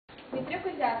Dmytro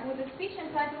Kuzyak with a speech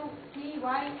entitled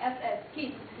KYSS.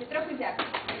 Kids, Dmytro Kuzyak.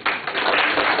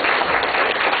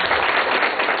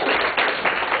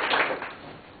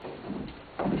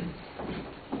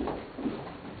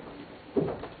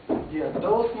 Dear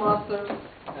Toastmasters,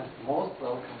 and most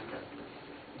welcome guests,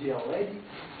 dear ladies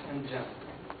and gentlemen.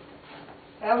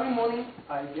 Every morning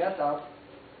I get up,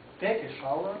 take a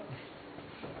shower,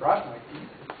 brush my teeth,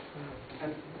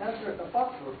 and enter a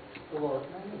password to load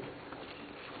my email.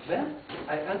 Then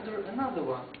I enter another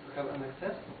one to have an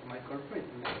access to my corporate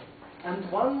email,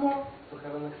 and one more to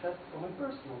have an access to my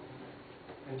personal email.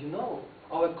 And you know,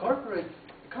 our corporate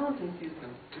accounting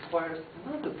system requires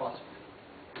another password,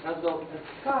 as well as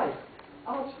Skype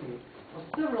asks me for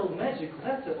several magic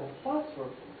letters of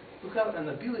password to have an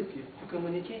ability to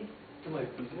communicate to my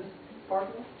business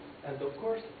partner and of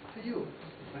course to you,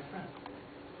 my friend.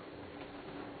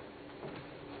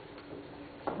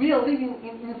 We are living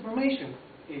in information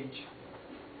age,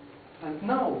 and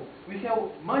now we have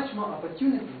much more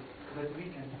opportunities than we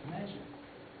can imagine.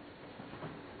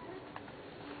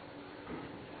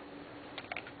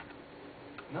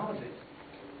 Nowadays,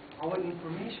 our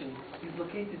information is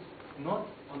located not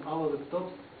on our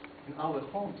laptops in our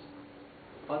homes,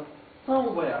 but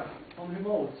somewhere on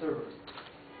remote servers.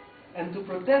 And to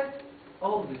protect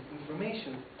all this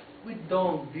information, we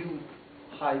don't build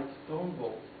high stone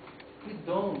walls. We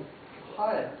don't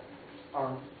hire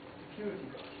armed security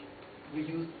guards. We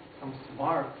use some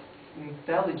smart,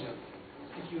 intelligent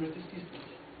security systems.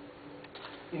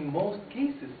 In most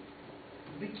cases,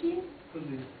 the key to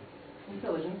this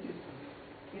intelligent system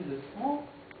is a small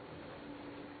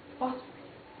password.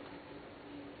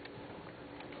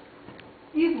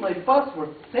 Is my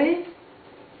password safe?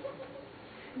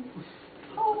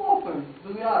 How often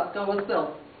do we ask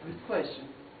ourselves this question?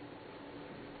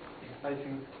 I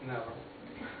think never.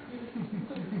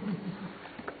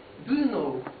 Do you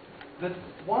know that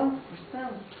 1%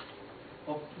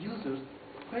 of users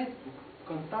of Facebook,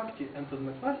 ВКонтакте, and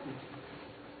Одноклассники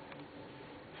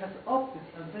has opted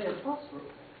as their password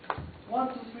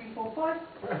 1, 2, 3, 4, 5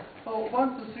 or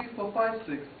 1, 2, 3, 4, 5,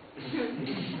 6.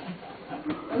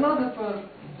 Another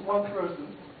one person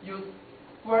used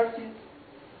QWERTY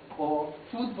or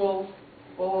football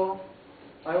or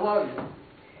I love you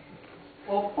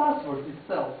or password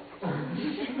itself.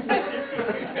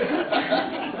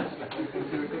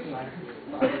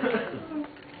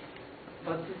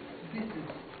 But this is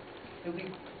a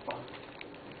weak password.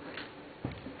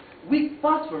 Weak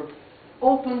password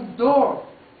opens door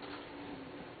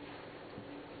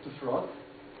to fraud,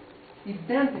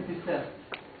 identity theft,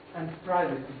 and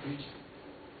privacy breaches.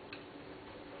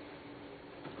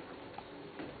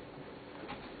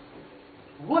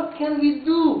 What can we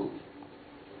do?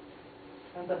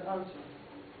 And the answer: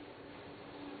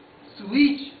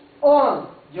 switch on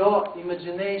your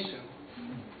imagination.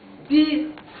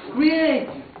 Be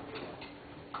creative.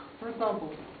 For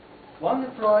example, one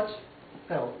approach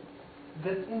tells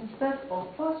that instead of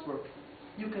passwords,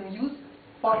 you can use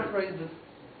passphrases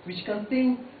which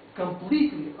contain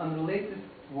completely unrelated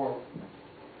words.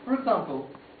 For example,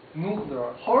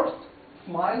 nuclear horse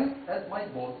smiling at my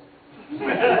boss.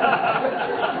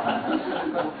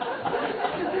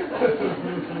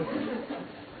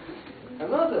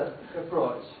 Another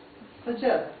approach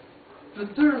suggests to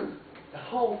turn a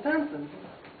whole sentence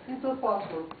into a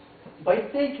password by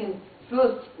taking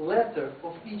first letter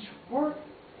of each word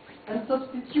and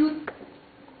substitute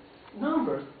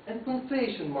numbers and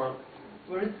punctuation marks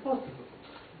where it's possible.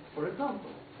 For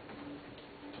example,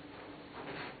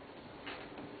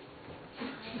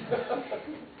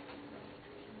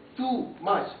 too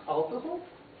much alcohol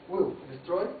will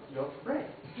destroy your brain.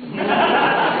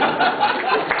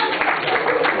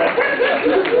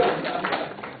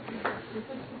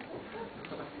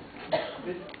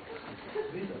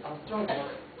 These are strong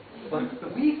words, but the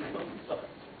weak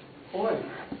point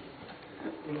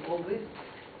in all this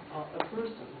are a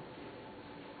person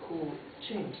who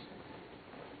changed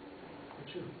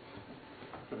the truth.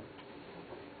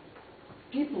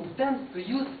 People tend to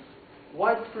use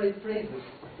widespread phrases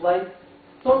like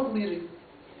song lyrics,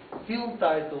 film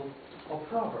titles, or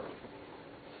proverbs.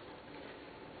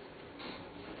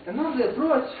 Another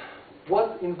approach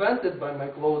was invented by my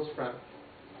close friend.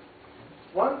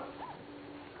 Once,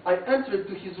 I entered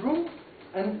to his room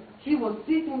and he was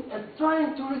sitting and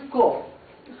trying to recall,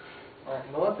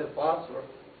 not a password,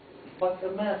 but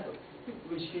a method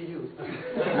which he used.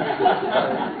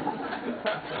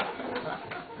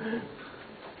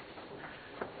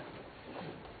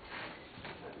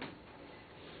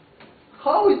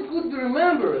 How it could be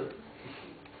remembered?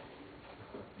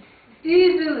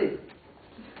 Easily.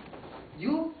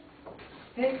 You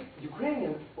take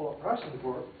Ukrainian or Russian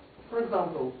word, for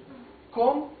example,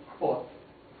 kompot,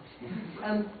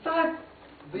 and type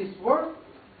this word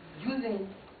using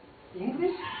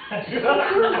English or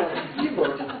German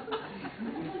keyboard.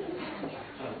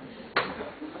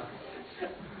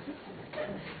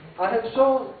 I have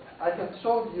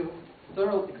showed you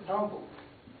several examples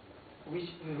which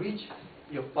enrich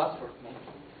your password making.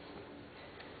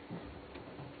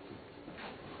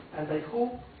 And I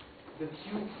hope that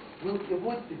you will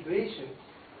avoid situations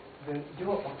when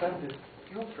your offended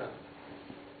girlfriend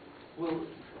will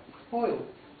spoil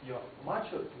your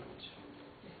macho image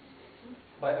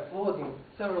by uploading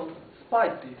several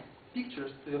spicy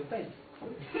pictures to your face.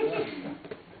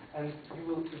 And you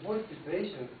will avoid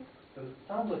situations when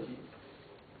somebody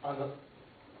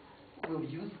will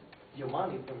use your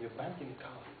money from your banking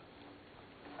account.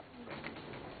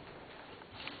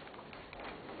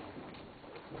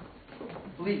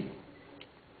 Please,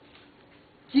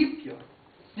 keep your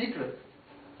secrets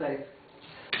safe.